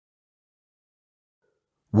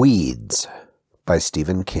Weeds by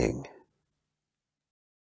Stephen King.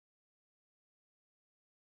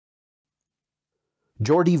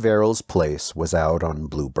 Jordy Verrill's place was out on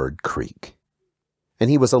Bluebird Creek, and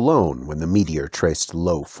he was alone when the meteor traced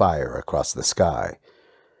low fire across the sky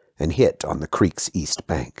and hit on the creek's east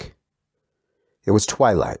bank. It was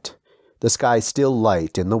twilight, the sky still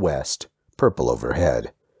light in the west, purple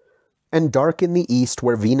overhead, and dark in the east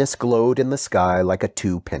where Venus glowed in the sky like a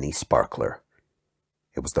two-penny sparkler.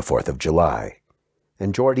 It was the 4th of July,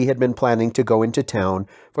 and Jordy had been planning to go into town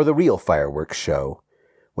for the real fireworks show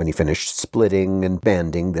when he finished splitting and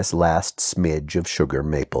banding this last smidge of sugar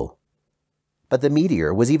maple. But the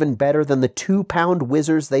meteor was even better than the 2-pound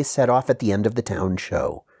whizzers they set off at the end of the town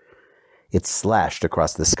show. It slashed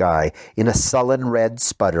across the sky in a sullen red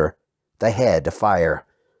sputter, the head afire.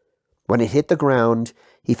 When it hit the ground,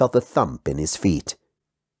 he felt a thump in his feet.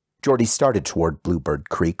 Jordy started toward Bluebird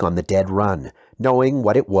Creek on the dead run, knowing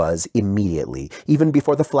what it was immediately, even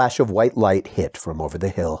before the flash of white light hit from over the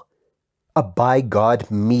hill. A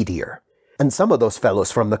by-God meteor, and some of those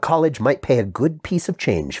fellows from the college might pay a good piece of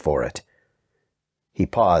change for it. He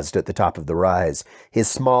paused at the top of the rise, his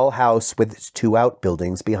small house with its 2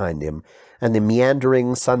 outbuildings behind him, and the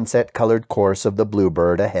meandering sunset-colored course of the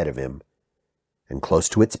Bluebird ahead of him. And close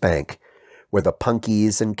to its bank, where the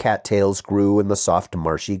punkies and cattails grew in the soft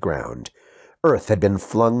marshy ground, earth had been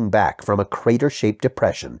flung back from a crater-shaped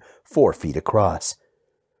depression 4 feet across.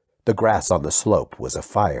 The grass on the slope was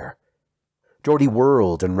afire. Jordy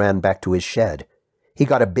whirled and ran back to his shed. He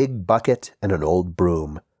got a big bucket and an old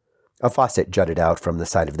broom. A faucet jutted out from the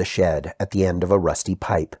side of the shed at the end of a rusty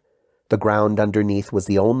pipe. The ground underneath was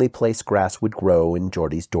the only place grass would grow in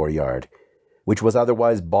Jordy's dooryard, which was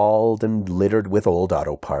otherwise bald and littered with old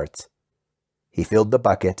auto parts. He filled the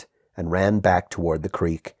bucket and ran back toward the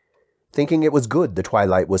creek, thinking it was good the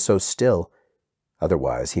twilight was so still.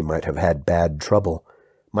 Otherwise he might have had bad trouble,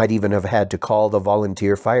 might even have had to call the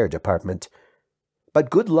volunteer fire department. But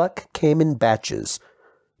good luck came in batches.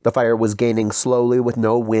 The fire was gaining slowly with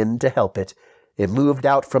no wind to help it. It moved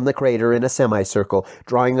out from the crater in a semicircle,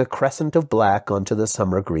 drawing a crescent of black onto the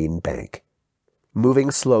summer green bank.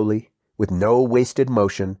 Moving slowly, with no wasted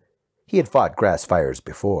motion, he had fought grass fires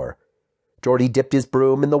before. Jordy dipped his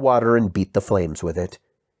broom in the water and beat the flames with it.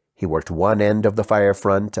 He worked one end of the fire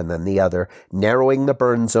front and then the other, narrowing the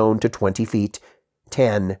burn zone to 20 feet.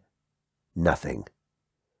 10. Nothing.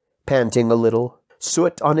 Panting a little,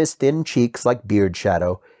 soot on his thin cheeks like beard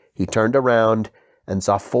shadow, he turned around and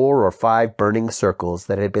saw 4 or 5 burning circles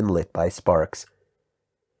that had been lit by sparks.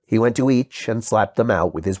 He went to each and slapped them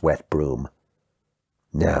out with his wet broom.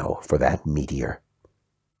 Now for that meteor.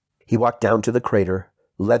 He walked down to the crater,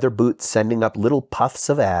 leather boots sending up little puffs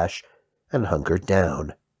of ash, and hunkered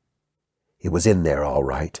down. It was in there all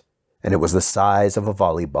right, and it was the size of a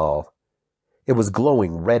volleyball. It was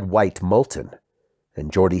glowing red-white molten,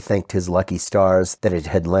 and Jordy thanked his lucky stars that it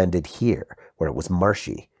had landed here, where it was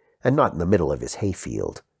marshy, and not in the middle of his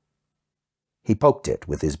hayfield. He poked it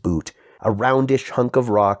with his boot, a roundish hunk of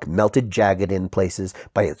rock melted jagged in places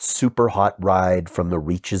by its super-hot ride from the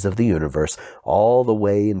reaches of the universe all the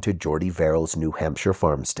way into Jordy Verrill's New Hampshire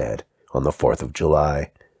farmstead on the 4th of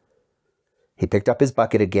July. He picked up his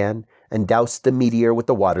bucket again and doused the meteor with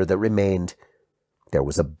the water that remained. There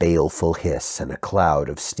was a baleful hiss and a cloud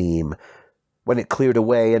of steam. When it cleared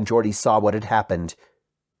away and Jordy saw what had happened,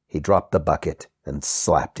 he dropped the bucket and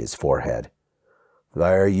slapped his forehead.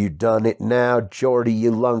 "There, you done it now, Jordy,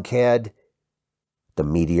 you lunkhead." The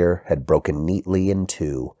meteor had broken neatly in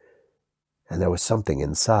 2, and there was something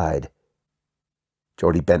inside.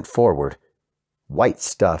 Jordy bent forward. White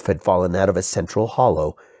stuff had fallen out of a central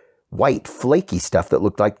hollow, white, flaky stuff that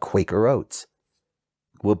looked like Quaker oats.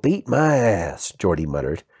 "Well, beat my ass," Jordy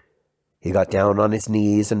muttered. He got down on his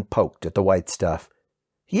knees and poked at the white stuff.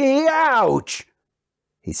 "Yee, ouch!"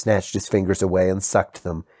 He snatched his fingers away and sucked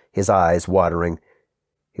them, his eyes watering.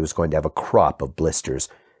 He was going to have a crop of blisters,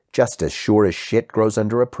 just as sure as shit grows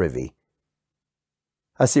under a privy.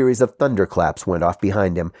 A series of thunderclaps went off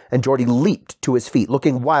behind him, and Jordy leaped to his feet,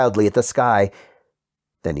 looking wildly at the sky.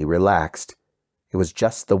 Then he relaxed. It was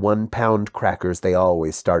just the 1-pound crackers they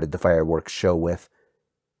always started the fireworks show with.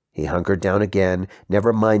 He hunkered down again,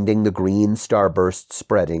 never minding the green starbursts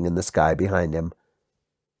spreading in the sky behind him.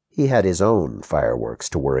 He had his own fireworks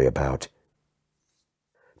to worry about.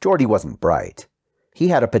 Jordy wasn't bright. He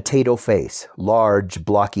had a potato face, large,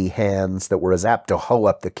 blocky hands that were as apt to hoe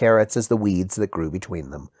up the carrots as the weeds that grew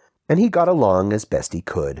between them, and he got along as best he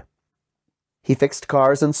could. He fixed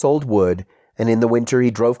cars and sold wood, and in the winter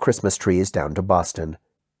he drove Christmas trees down to Boston.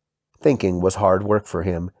 Thinking was hard work for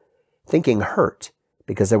him. Thinking hurt,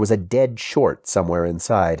 because there was a dead short somewhere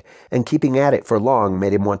inside, and keeping at it for long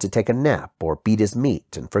made him want to take a nap or beat his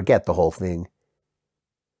meat and forget the whole thing.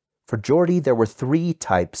 For Jordy, there were 3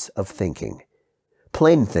 types of thinking.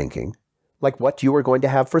 Plain thinking, like what you were going to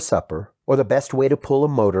have for supper, or the best way to pull a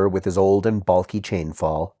motor with his old and bulky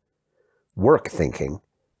chainfall. Work thinking,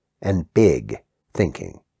 and big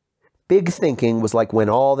thinking. Big thinking was like when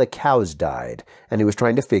all the cows died, and he was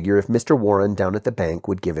trying to figure if Mr. Warren down at the bank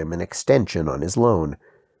would give him an extension on his loan.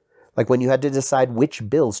 Like when you had to decide which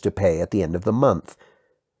bills to pay at the end of the month.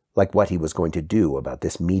 Like what he was going to do about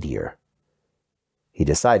this meteor. He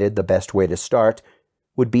decided the best way to start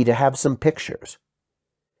would be to have some pictures.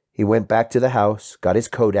 He went back to the house, got his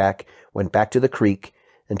Kodak, went back to the creek,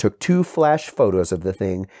 and took 2 flash photos of the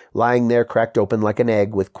thing, lying there cracked open like an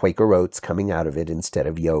egg with Quaker oats coming out of it instead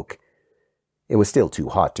of yolk. It was still too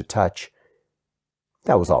hot to touch.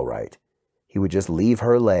 That was all right. He would just leave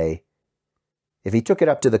her lay. If he took it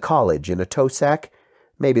up to the college in a tow sack,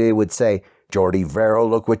 maybe they would say, "Jordy Verrill,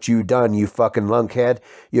 look what you done, you fucking lunkhead.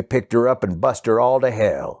 You picked her up and bust her all to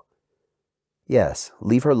hell." Yes,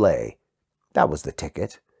 leave her lay. That was the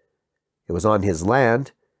ticket. It was on his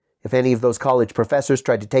land. If any of those college professors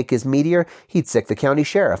tried to take his meteor, he'd sick the county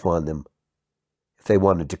sheriff on them. If they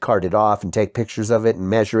wanted to cart it off and take pictures of it and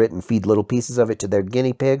measure it and feed little pieces of it to their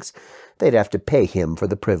guinea pigs, they'd have to pay him for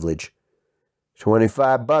the privilege.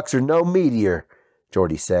 $25 or no meteor,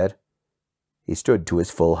 Jordy said. He stood to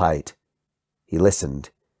his full height. He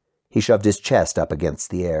listened. He shoved his chest up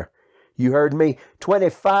against the air. "You heard me?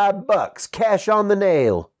 $25, cash on the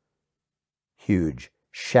nail." Huge,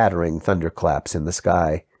 shattering thunderclaps in the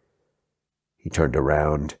sky. He turned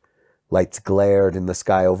around. Lights glared in the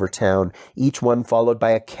sky over town, each one followed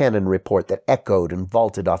by a cannon report that echoed and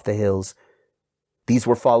vaulted off the hills. These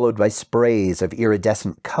were followed by sprays of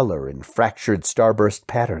iridescent color in fractured starburst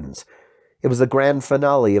patterns. It was the grand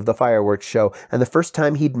finale of the fireworks show, and the first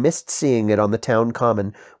time he'd missed seeing it on the town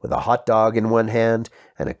common, with a hot dog in one hand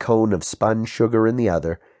and a cone of spun sugar in the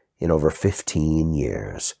other, in over 15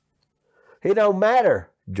 years. "It don't matter,"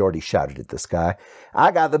 Jordy shouted at the sky.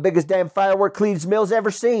 "I got the biggest damn firework Cleves Mill's ever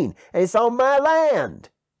seen, and it's on my land."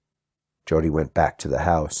 Jordy went back to the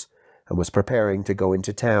house and was preparing to go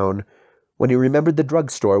into town when he remembered the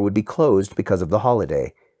drugstore would be closed because of the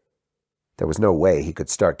holiday. There was no way he could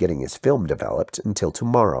start getting his film developed until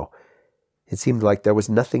tomorrow. It seemed like there was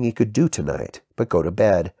nothing he could do tonight but go to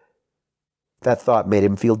bed. That thought made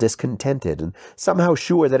him feel discontented and somehow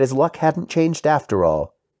sure that his luck hadn't changed after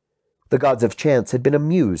all. The gods of chance had been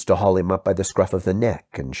amused to haul him up by the scruff of the neck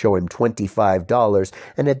and show him $25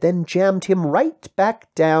 and had then jammed him right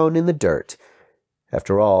back down in the dirt.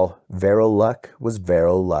 After all, Verrill luck was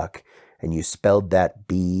Verrill luck, and you spelled that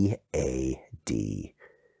B-A-D.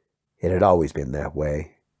 It had always been that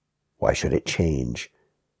way. Why should it change?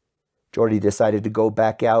 Jordy decided to go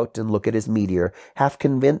back out and look at his meteor, half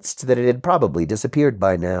convinced that it had probably disappeared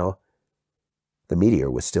by now. The meteor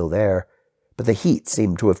was still there, but the heat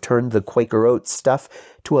seemed to have turned the Quaker Oats stuff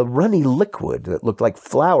to a runny liquid that looked like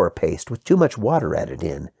flour paste with too much water added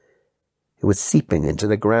in. It was seeping into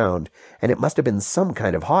the ground, and it must have been some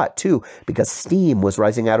kind of hot, too, because steam was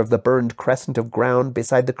rising out of the burned crescent of ground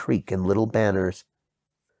beside the creek in little banners.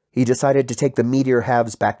 He decided to take the meteor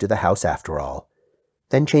halves back to the house after all,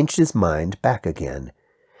 then changed his mind back again.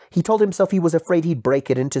 He told himself he was afraid he'd break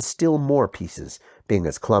it into still more pieces, being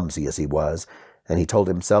as clumsy as he was, and he told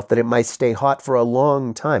himself that it might stay hot for a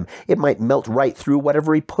long time. It might melt right through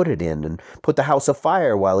whatever he put it in and put the house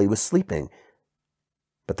afire while he was sleeping.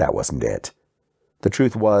 But that wasn't it. The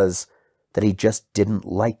truth was that he just didn't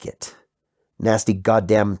like it. Nasty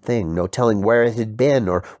goddamn thing, no telling where it had been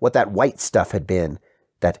or what that white stuff had been.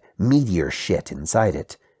 That meteor shit inside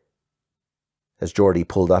it. As Jordy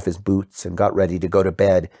pulled off his boots and got ready to go to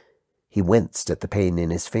bed, he winced at the pain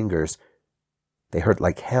in his fingers. They hurt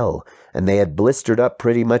like hell, and they had blistered up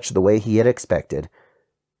pretty much the way he had expected.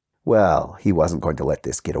 Well, he wasn't going to let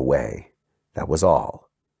this get away. That was all.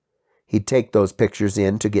 He'd take those pictures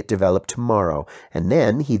in to get developed tomorrow, and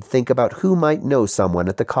then he'd think about who might know someone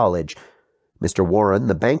at the college. Mr. Warren,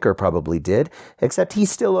 the banker, probably did, except he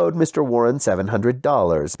still owed Mr. Warren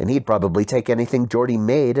 $700, and he'd probably take anything Jordy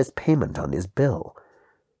made as payment on his bill.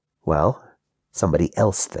 Well, somebody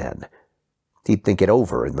else then. He'd think it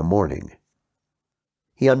over in the morning.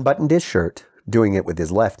 He unbuttoned his shirt, doing it with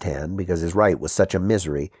his left hand because his right was such a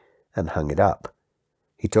misery, and hung it up.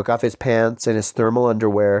 He took off his pants and his thermal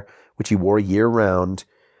underwear, which he wore year-round,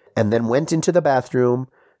 and then went into the bathroom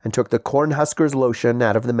and took the Cornhusker's lotion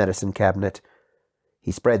out of the medicine cabinet.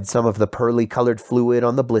 He spread some of the pearly-colored fluid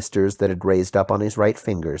on the blisters that had raised up on his right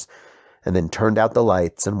fingers, and then turned out the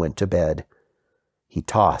lights and went to bed. He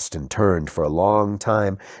tossed and turned for a long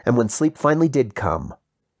time, and when sleep finally did come,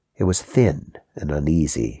 it was thin and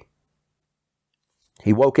uneasy.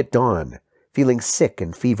 He woke at dawn, feeling sick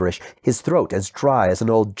and feverish, his throat as dry as an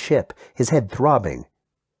old chip, his head throbbing.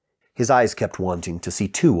 His eyes kept wanting to see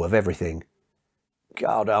two of everything.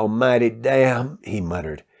 "God almighty damn," he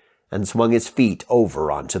muttered, and swung his feet over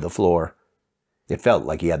onto the floor. It felt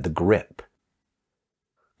like he had the grip.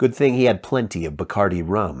 Good thing he had plenty of Bacardi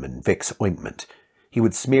rum and Vicks ointment. He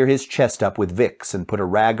would smear his chest up with Vicks and put a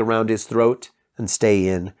rag around his throat and stay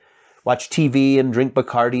in, watch TV and drink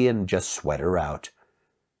Bacardi and just sweat her out.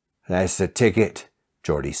 "That's the ticket,"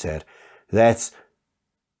 Jordy said. "That's—"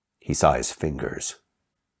 He saw his fingers.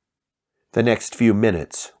 The next few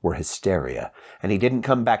minutes were hysteria, and he didn't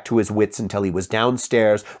come back to his wits until he was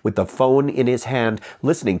downstairs with the phone in his hand,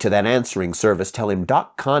 listening to that answering service tell him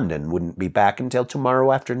Doc Condon wouldn't be back until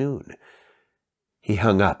tomorrow afternoon. He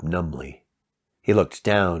hung up numbly. He looked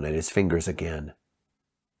down at his fingers again.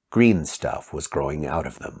 Green stuff was growing out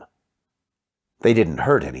of them. They didn't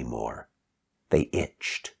hurt anymore. They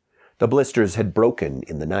itched. The blisters had broken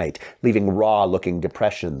in the night, leaving raw-looking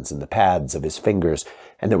depressions in the pads of his fingers,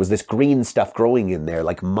 and there was this green stuff growing in there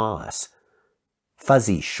like moss.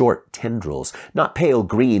 Fuzzy, short tendrils, not pale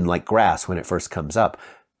green like grass when it first comes up,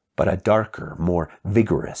 but a darker, more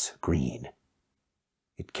vigorous green.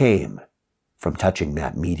 It came from touching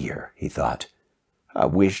that meteor, he thought. "I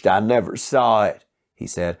wished I never saw it," he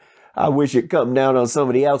said. "I wish it come down on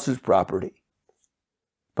somebody else's property."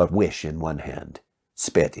 But wish in one hand,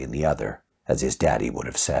 spit in the other, as his daddy would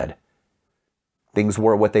have said. Things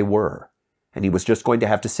were what they were, and he was just going to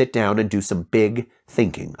have to sit down and do some big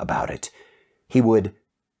thinking about it. He would...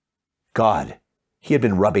 God, he had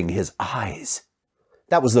been rubbing his eyes.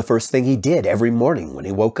 That was the first thing he did every morning when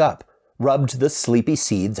he woke up, rubbed the sleepy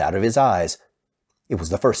seeds out of his eyes. It was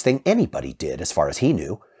the first thing anybody did, as far as he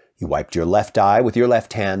knew. You wiped your left eye with your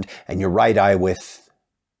left hand, and your right eye with...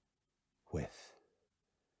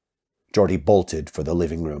 Jordy bolted for the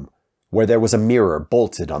living room, where there was a mirror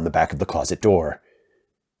bolted on the back of the closet door.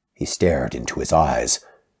 He stared into his eyes.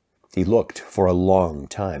 He looked for a long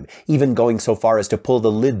time, even going so far as to pull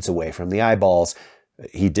the lids away from the eyeballs.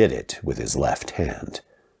 He did it with his left hand.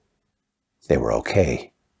 They were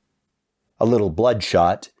okay. A little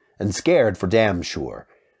bloodshot and scared for damn sure,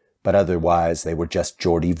 but otherwise they were just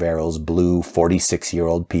Jordy Verrill's blue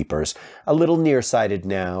 46-year-old peepers, a little nearsighted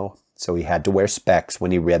now, so he had to wear specs when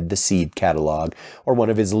he read the Seed catalog, or one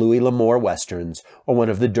of his Louis L'Amour westerns, or one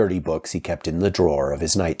of the dirty books he kept in the drawer of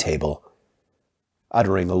his night table.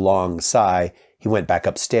 Uttering a long sigh, he went back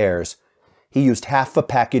upstairs. He used half a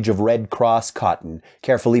package of Red Cross cotton,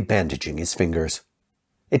 carefully bandaging his fingers.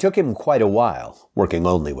 It took him quite a while, working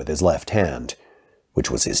only with his left hand, which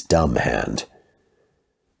was his dumb hand.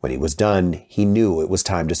 When he was done, he knew it was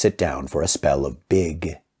time to sit down for a spell of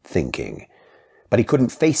big thinking. But he couldn't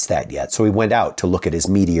face that yet, so he went out to look at his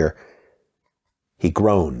meteor. He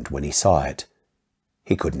groaned when he saw it.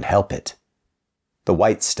 He couldn't help it. The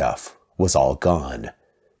white stuff was all gone.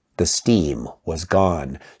 The steam was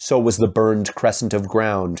gone. So was the burned crescent of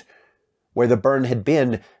ground. Where the burn had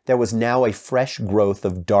been, there was now a fresh growth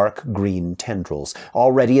of dark green tendrils,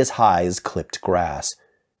 already as high as clipped grass.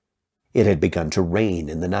 It had begun to rain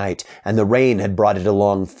in the night, and the rain had brought it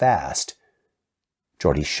along fast.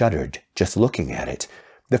 Jordy shuddered, just looking at it.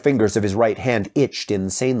 The fingers of his right hand itched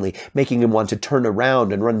insanely, making him want to turn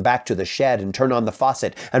around and run back to the shed and turn on the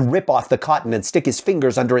faucet and rip off the cotton and stick his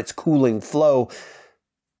fingers under its cooling flow.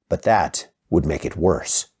 But that would make it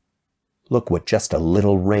worse. Look what just a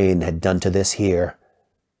little rain had done to this here.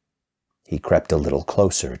 He crept a little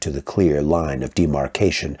closer to the clear line of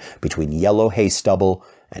demarcation between yellow hay stubble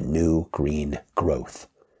and new green growth.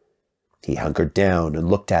 He hunkered down and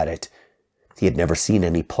looked at it. He had never seen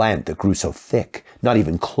any plant that grew so thick, not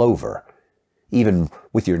even clover. Even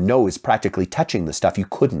with your nose practically touching the stuff, you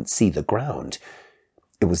couldn't see the ground.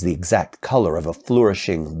 It was the exact color of a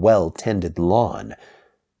flourishing, well-tended lawn.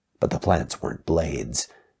 But the plants weren't blades.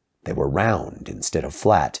 They were round instead of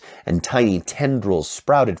flat, and tiny tendrils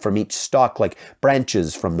sprouted from each stalk like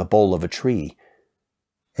branches from the bole of a tree.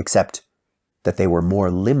 Except that they were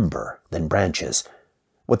more limber than branches.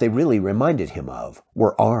 What they really reminded him of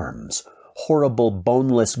were arms. Horrible,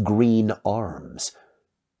 boneless green arms.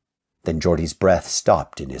 Then Jordy's breath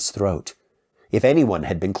stopped in his throat. If anyone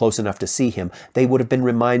had been close enough to see him, they would have been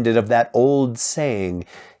reminded of that old saying,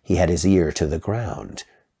 he had his ear to the ground.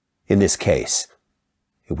 In this case,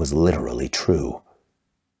 it was literally true.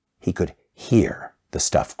 He could hear the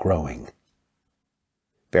stuff growing.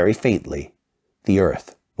 Very faintly, the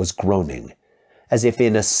earth was groaning, as if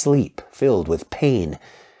in a sleep filled with pain.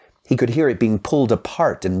 He could hear it being pulled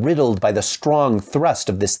apart and riddled by the strong thrust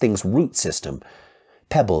of this thing's root system.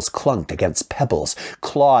 Pebbles clunked against pebbles,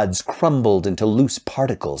 clods crumbled into loose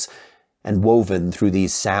particles, and woven through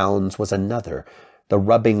these sounds was another, the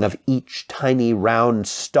rubbing of each tiny round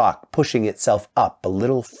stalk pushing itself up a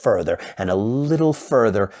little further and a little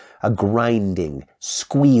further, a grinding,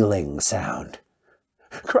 squealing sound.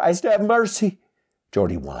 "Christ have mercy!"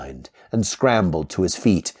 Jordy whined, and scrambled to his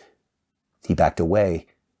feet. He backed away.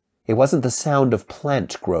 It wasn't the sound of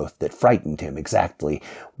plant growth that frightened him exactly.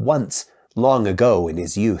 Once, long ago in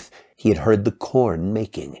his youth, he had heard the corn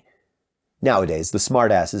making. Nowadays, the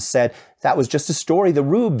smartasses said that was just a story the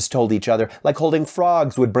rubes told each other, like holding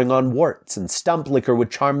frogs would bring on warts and stump liquor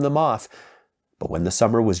would charm them off. But when the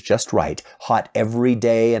summer was just right, hot every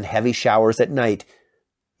day and heavy showers at night,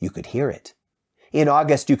 you could hear it. In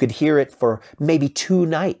August, you could hear it for maybe 2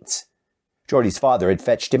 nights. Jordy's father had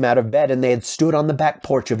fetched him out of bed, and they had stood on the back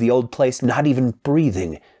porch of the old place, not even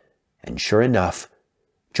breathing. And sure enough,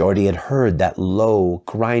 Jordy had heard that low,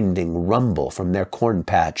 grinding rumble from their corn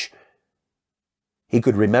patch. He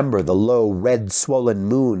could remember the low, red, swollen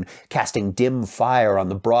moon casting dim fire on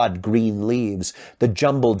the broad green leaves, the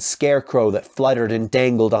jumbled scarecrow that fluttered and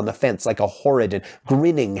dangled on the fence like a horrid and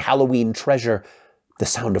grinning Halloween treasure, the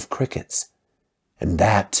sound of crickets, and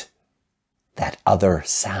that other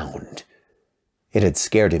sound. It had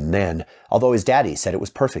scared him then, although his daddy said it was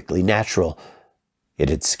perfectly natural. It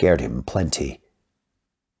had scared him plenty.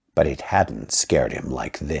 But it hadn't scared him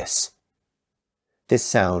like this. This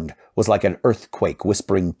sound was like an earthquake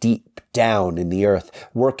whispering deep down in the earth,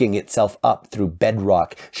 working itself up through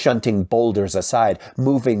bedrock, shunting boulders aside,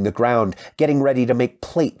 moving the ground, getting ready to make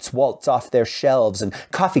plates waltz off their shelves and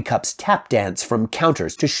coffee cups tap dance from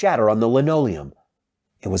counters to shatter on the linoleum.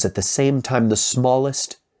 It was at the same time the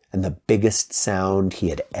smallest and the biggest sound he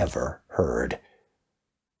had ever heard.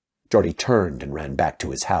 Jordy turned and ran back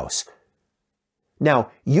to his house.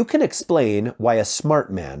 Now, you can explain why a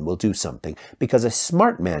smart man will do something, because a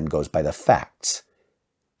smart man goes by the facts.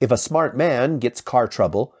 If a smart man gets car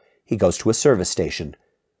trouble, he goes to a service station.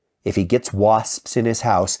 If he gets wasps in his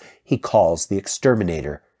house, he calls the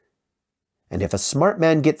exterminator. And if a smart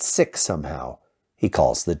man gets sick somehow, he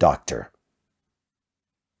calls the doctor.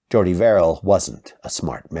 Jordy Verrill wasn't a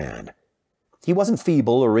smart man. He wasn't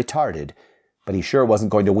feeble or retarded, but he sure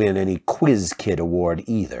wasn't going to win any Quiz Kid award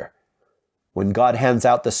either. When God hands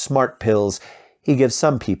out the smart pills, he gives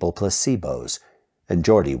some people placebos, and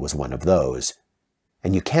Jordy was one of those.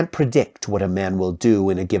 And you can't predict what a man will do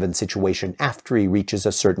in a given situation after he reaches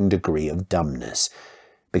a certain degree of dumbness,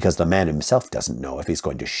 because the man himself doesn't know if he's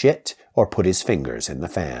going to shit or put his fingers in the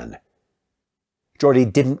fan. Jordy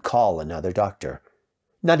didn't call another doctor.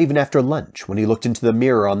 Not even after lunch, when he looked into the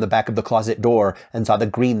mirror on the back of the closet door and saw the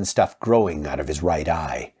green stuff growing out of his right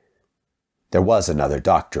eye. There was another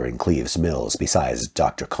doctor in Cleves Mills besides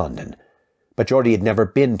Dr. Condon, but Jordy had never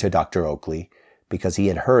been to Dr. Oakley because he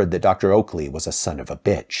had heard that Dr. Oakley was a son of a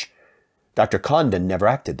bitch. Dr. Condon never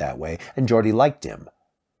acted that way, and Jordy liked him.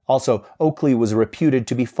 Also, Oakley was reputed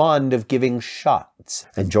to be fond of giving shots,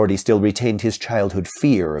 and Jordy still retained his childhood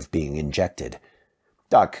fear of being injected.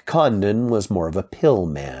 Doc Condon was more of a pill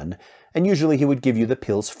man, and usually he would give you the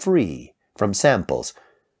pills free, from samples.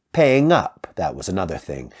 Paying up, that was another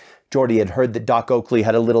thing. Jordy had heard that Doc Oakley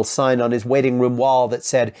had a little sign on his waiting room wall that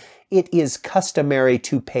said, "It is customary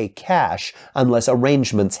to pay cash unless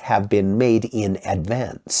arrangements have been made in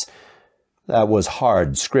advance." That was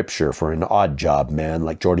hard scripture for an odd-job man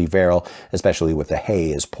like Jordy Verrill, especially with the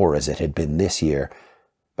hay as poor as it had been this year.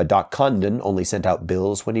 But Doc Condon only sent out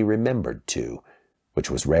bills when he remembered to, which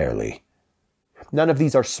was rarely. None of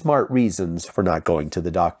these are smart reasons for not going to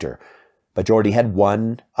the doctor. But Jordy had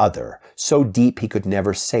one other, so deep he could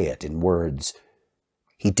never say it in words.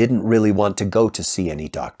 He didn't really want to go to see any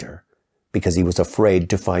doctor, because he was afraid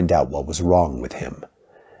to find out what was wrong with him.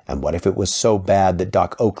 And what if it was so bad that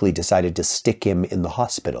Doc Oakley decided to stick him in the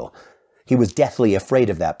hospital? He was deathly afraid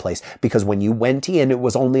of that place, because when you went in, it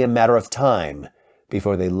was only a matter of time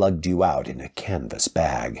before they lugged you out in a canvas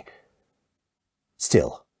bag.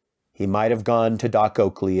 Still, he might have gone to Doc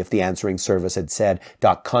Oakley if the answering service had said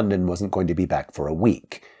Doc Condon wasn't going to be back for a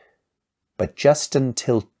week. But just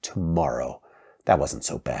until tomorrow, that wasn't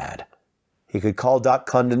so bad. He could call Doc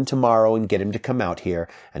Condon tomorrow and get him to come out here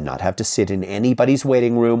and not have to sit in anybody's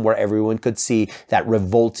waiting room where everyone could see that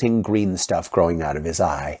revolting green stuff growing out of his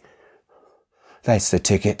eye. "That's the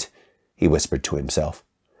ticket," he whispered to himself.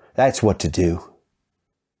 "That's what to do."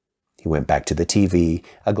 He went back to the TV,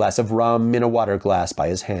 a glass of rum in a water glass by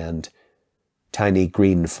his hand. Tiny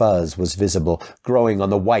green fuzz was visible, growing on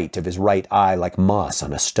the white of his right eye like moss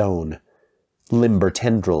on a stone. Limber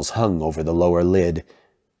tendrils hung over the lower lid.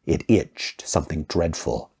 It itched something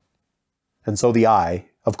dreadful. And so the eye,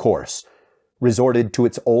 of course, resorted to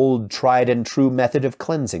its old tried-and-true method of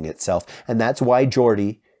cleansing itself, and that's why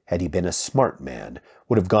Jordy, had he been a smart man,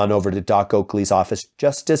 would have gone over to Doc Oakley's office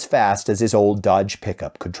just as fast as his old Dodge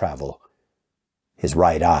pickup could travel. His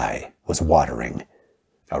right eye was watering,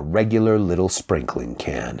 a regular little sprinkling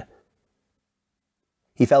can.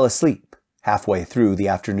 He fell asleep halfway through the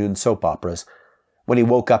afternoon soap operas. When he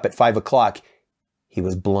woke up at 5 o'clock, he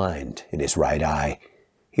was blind in his right eye.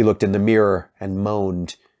 He looked in the mirror and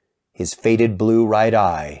moaned. His faded blue right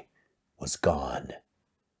eye was gone.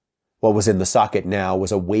 What was in the socket now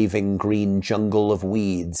was a waving green jungle of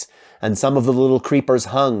weeds, and some of the little creepers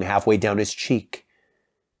hung halfway down his cheek.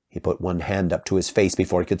 He put one hand up to his face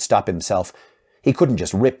before he could stop himself. He couldn't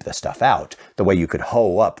just rip the stuff out, the way you could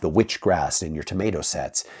hoe up the witchgrass in your tomato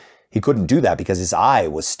sets. He couldn't do that because his eye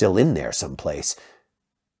was still in there someplace.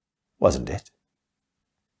 Wasn't it?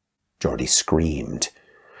 Jordy screamed.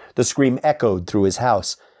 The scream echoed through his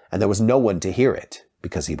house, and there was no one to hear it,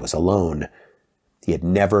 because he was alone. He had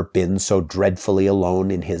never been so dreadfully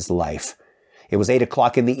alone in his life. It was 8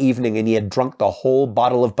 o'clock in the evening, and he had drunk the whole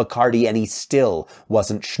bottle of Bacardi, and he still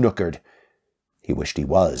wasn't schnookered. He wished he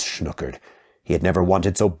was schnookered. He had never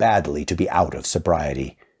wanted so badly to be out of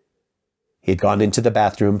sobriety. He had gone into the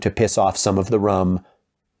bathroom to piss off some of the rum,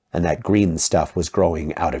 and that green stuff was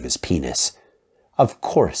growing out of his penis. Of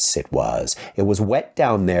course it was. It was wet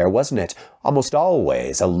down there, wasn't it? Almost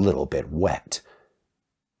always a little bit wet.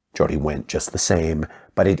 Jordy went just the same,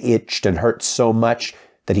 but it itched and hurt so much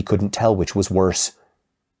that he couldn't tell which was worse.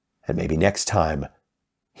 And maybe next time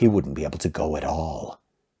he wouldn't be able to go at all.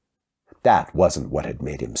 That wasn't what had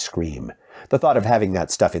made him scream. The thought of having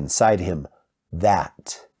that stuff inside him,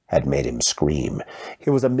 that had made him scream. It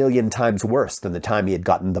was 1,000,000 times worse than the time he had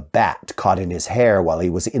gotten the bat caught in his hair while he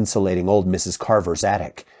was insulating old Mrs. Carver's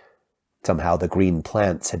attic. Somehow the green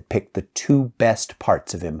plants had picked the two best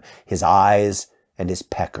parts of him, his eyes and his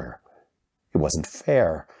pecker. It wasn't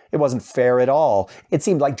fair. It wasn't fair at all. It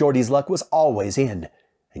seemed like Jordy's luck was always in,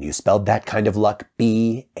 and you spelled that kind of luck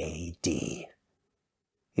B-A-D.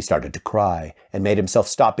 He started to cry and made himself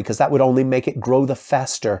stop because that would only make it grow the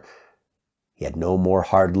faster. He had no more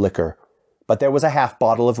hard liquor, but there was a half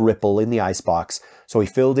bottle of Ripple in the icebox, so he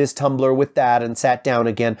filled his tumbler with that and sat down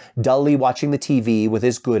again, dully watching the TV with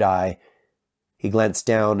his good eye. He glanced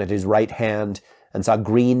down at his right hand and saw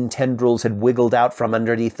green tendrils had wiggled out from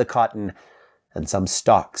underneath the cotton, and some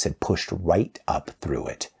stalks had pushed right up through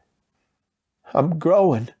it. "I'm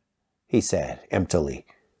growing," he said emptily,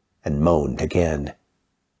 and moaned again.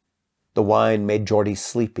 The wine made Jordy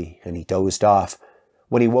sleepy, and he dozed off.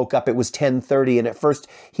 When he woke up, it was 10:30, and at first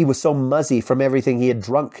he was so muzzy from everything he had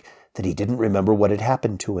drunk that he didn't remember what had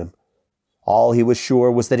happened to him. All he was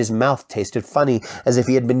sure was that his mouth tasted funny, as if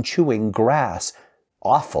he had been chewing grass.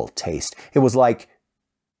 Awful taste. It was like...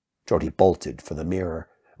 Jordy bolted for the mirror,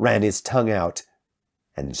 ran his tongue out,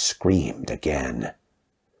 and screamed again.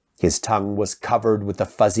 His tongue was covered with the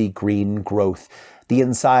fuzzy green growth. The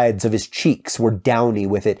insides of his cheeks were downy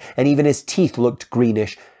with it, and even his teeth looked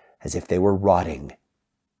greenish, as if they were rotting.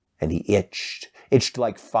 And he itched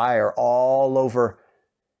like fire all over.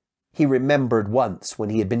 He remembered once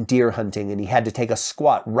when he had been deer hunting and he had to take a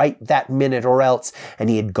squat right that minute or else, and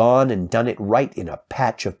he had gone and done it right in a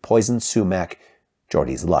patch of poison sumac.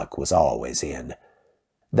 Jordy's luck was always in.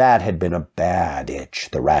 That had been a bad itch,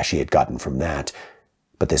 the rash he had gotten from that.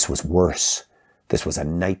 But this was worse. This was a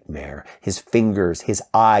nightmare. His fingers, his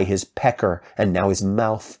eye, his pecker, and now his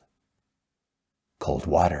mouth. Cold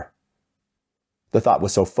water. The thought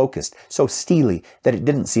was so focused, so steely, that it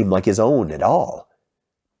didn't seem like his own at all.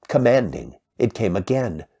 Commanding, it came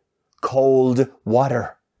again. Cold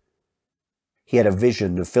water. He had a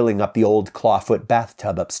vision of filling up the old clawfoot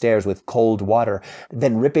bathtub upstairs with cold water,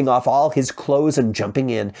 then ripping off all his clothes and jumping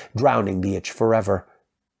in, drowning the itch forever.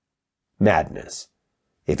 Madness.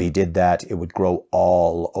 If he did that, it would grow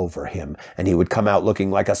all over him, and he would come out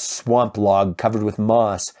looking like a swamp log covered with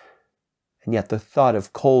moss. And yet the thought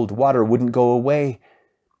of cold water wouldn't go away.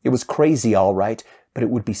 It was crazy, all right, but it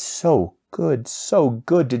would be so good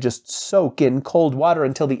to just soak in cold water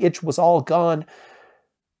until the itch was all gone.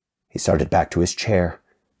 He started back to his chair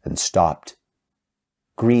and stopped.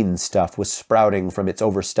 Green stuff was sprouting from its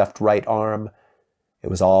overstuffed right arm. It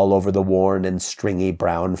was all over the worn and stringy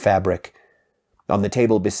brown fabric. On the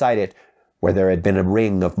table beside it, where there had been a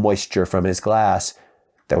ring of moisture from his glass,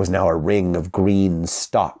 there was now a ring of green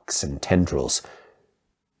stalks and tendrils.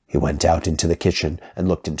 He went out into the kitchen and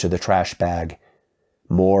looked into the trash bag.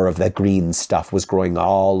 More of that green stuff was growing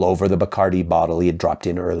all over the Bacardi bottle he had dropped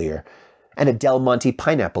in earlier. and a Del Monte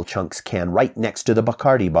pineapple chunks can right next to the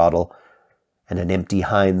Bacardi bottle, and an empty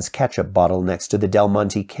Heinz ketchup bottle next to the Del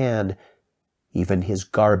Monte can. Even his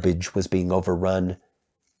garbage was being overrun.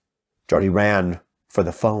 Jordy ran for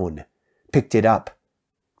the phone, picked it up,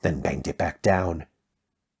 then banged it back down.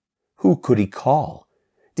 Who could he call?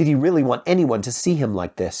 Did he really want anyone to see him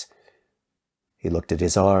like this? He looked at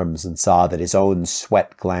his arms and saw that his own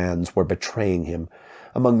sweat glands were betraying him.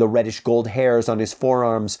 Among the reddish-gold hairs on his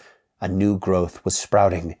forearms, a new growth was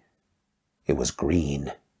sprouting. It was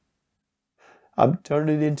green. "I'm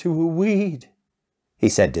turning into a weed," he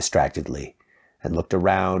said distractedly, and looked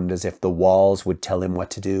around as if the walls would tell him what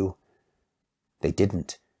to do. They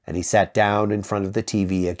didn't, and he sat down in front of the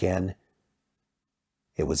TV again.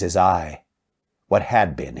 It was his eye, what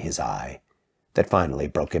had been his eye, that finally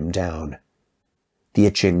broke him down. The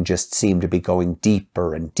itching just seemed to be going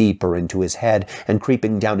deeper and deeper into his head and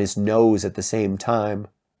creeping down his nose at the same time.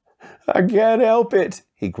 "I can't help it,"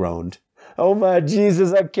 he groaned. "Oh my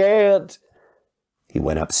Jesus, I can't." He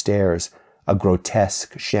went upstairs, a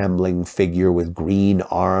grotesque, shambling figure with green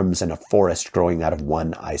arms and a forest growing out of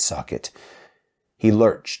one eye socket. He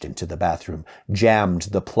lurched into the bathroom, jammed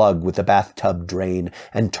the plug with the bathtub drain,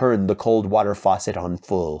 and turned the cold water faucet on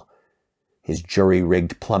full. His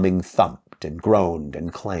jury-rigged plumbing thumped and groaned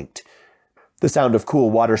and clanked. The sound of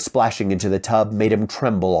cool water splashing into the tub made him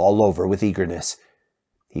tremble all over with eagerness.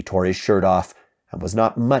 He tore his shirt off and was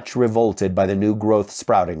not much revolted by the new growth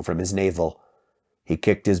sprouting from his navel. He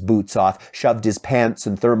kicked his boots off, shoved his pants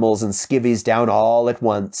and thermals and skivvies down all at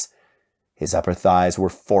once. His upper thighs were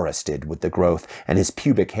forested with the growth, and his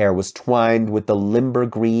pubic hair was twined with the limber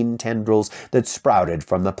green tendrils that sprouted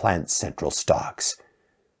from the plant's central stalks.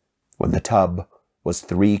 When the tub was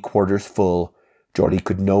 3/4 full, Jordy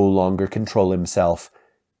could no longer control himself.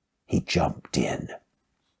 He jumped in.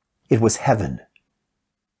 It was heaven.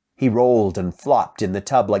 He rolled and flopped in the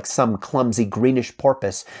tub like some clumsy greenish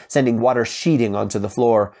porpoise, sending water sheeting onto the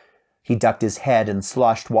floor. He ducked his head and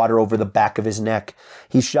sloshed water over the back of his neck.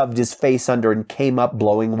 He shoved his face under and came up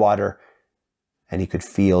blowing water. And he could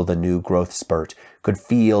feel the new growth spurt, could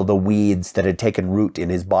feel the weeds that had taken root in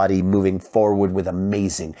his body moving forward with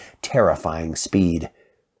amazing, terrifying speed.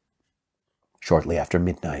 Shortly after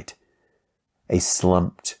midnight, a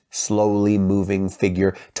slumped, slowly moving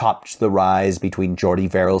figure topped the rise between Jordy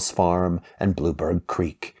Verrill's farm and Bluebird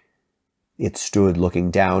Creek. It stood looking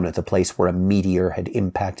down at the place where a meteor had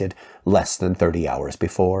impacted less than 30 hours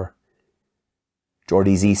before.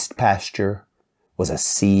 Jordy's east pasture was a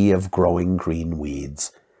sea of growing green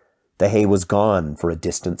weeds. The hay was gone for a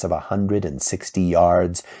distance of 160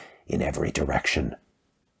 yards in every direction.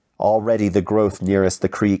 Already the growth nearest the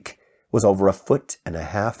creek was over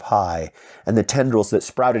 1.5 feet high, and the tendrils that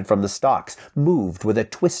sprouted from the stalks moved with a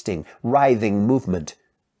twisting, writhing movement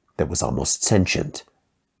that was almost sentient.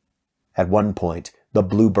 At one point, the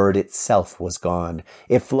bluebird itself was gone.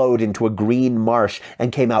 It flowed into a green marsh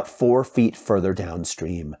and came out 4 feet further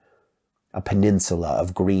downstream. A peninsula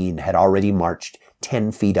of green had already marched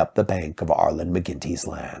 10 feet up the bank of Arlen McGinty's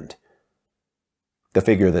land. The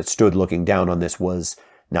figure that stood looking down on this was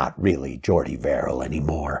not really Jordy Verrill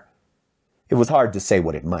anymore. It was hard to say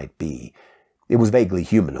what it might be. It was vaguely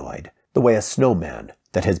humanoid, the way a snowman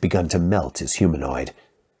that has begun to melt is humanoid.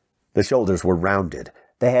 The shoulders were rounded.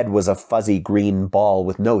 The head was a fuzzy green ball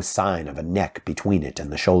with no sign of a neck between it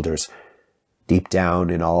and the shoulders. Deep down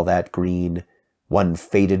in all that green, one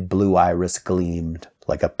faded blue iris gleamed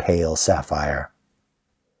like a pale sapphire.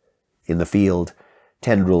 In the field,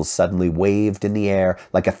 tendrils suddenly waved in the air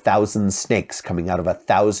like 1,000 snakes coming out of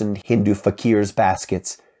 1,000 Hindu fakirs'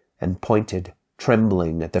 baskets and pointed,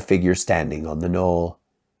 trembling, at the figure standing on the knoll.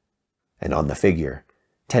 And on the figure,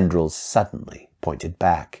 tendrils suddenly pointed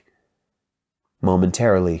back.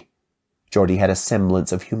 Momentarily, Jordy had a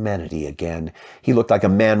semblance of humanity again. He looked like a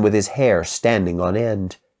man with his hair standing on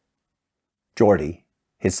end. Jordy,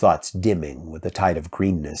 his thoughts dimming with the tide of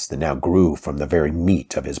greenness that now grew from the very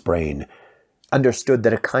meat of his brain, understood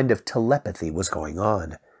that a kind of telepathy was going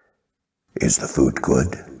on. "Is the food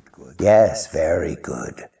good?" "Yes, very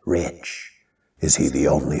good. Rich." "Is he the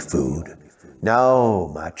only food?" "No,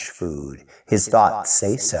 much food. His thoughts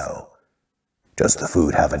say so." "Does the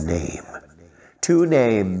food have a name?" 2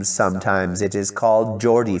 names. Sometimes it is called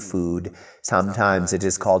Jordy food. Sometimes it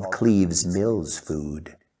is called Cleves Mills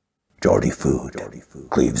food." "Jordy food.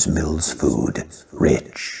 Cleves Mills food.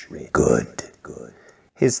 Rich. Good."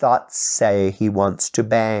 "His thoughts say he wants to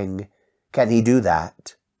bang. Can he do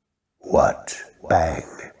that?" "What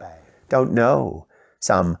bang?" "Don't know.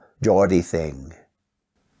 Some Jordy thing."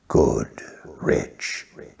 "Good. Rich.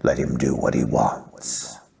 Let him do what he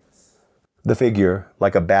wants." The figure,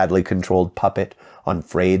 like a badly controlled puppet on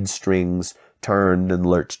frayed strings, turned and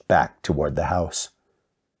lurched back toward the house.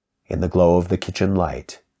 In the glow of the kitchen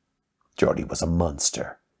light, Jordy was a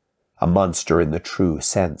monster in the true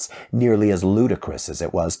sense, nearly as ludicrous as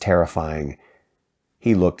it was terrifying.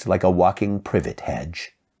 He looked like a walking privet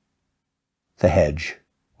hedge. The hedge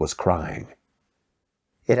was crying.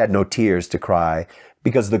 It had no tears to cry,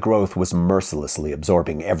 because the growth was mercilessly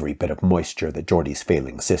absorbing every bit of moisture that Jordy's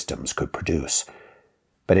failing systems could produce.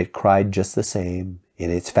 But it cried just the same, in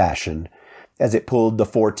its fashion, as it pulled the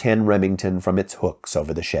 .410 Remington from its hooks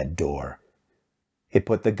over the shed door. It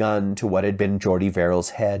put the gun to what had been Jordy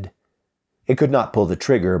Verrill's head. It could not pull the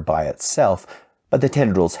trigger by itself, but the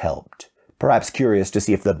tendrils helped, perhaps curious to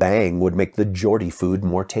see if the bang would make the Jordy food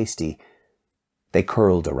more tasty. They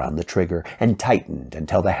curled around the trigger and tightened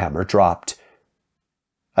until the hammer dropped.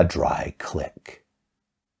 A dry click.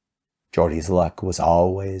 Jordy's luck was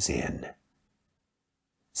always in.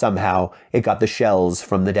 Somehow, it got the shells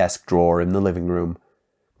from the desk drawer in the living room.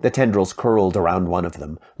 The tendrils curled around one of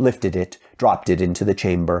them, lifted it, dropped it into the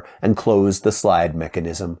chamber, and closed the slide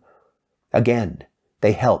mechanism. Again,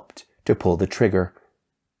 they helped to pull the trigger.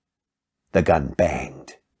 The gun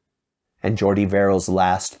banged, and Jordy Verrill's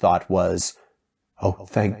last thought was, "Oh,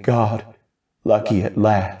 thank God, lucky at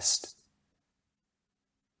last."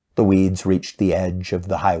 The weeds reached the edge of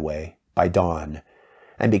the highway by dawn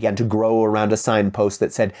and began to grow around a signpost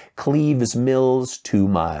that said Cleves Mills 2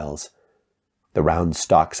 miles. The round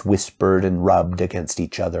stalks whispered and rubbed against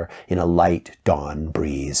each other in a light dawn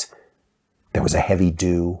breeze. There was a heavy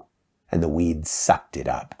dew, and the weeds sucked it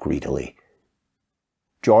up greedily.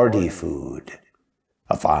 Jordy food.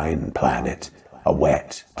 A fine planet, a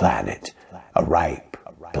wet planet, a ripe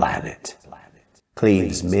planet.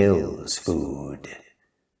 Cleves Mills food.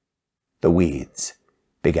 The weeds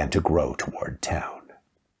began to grow toward town.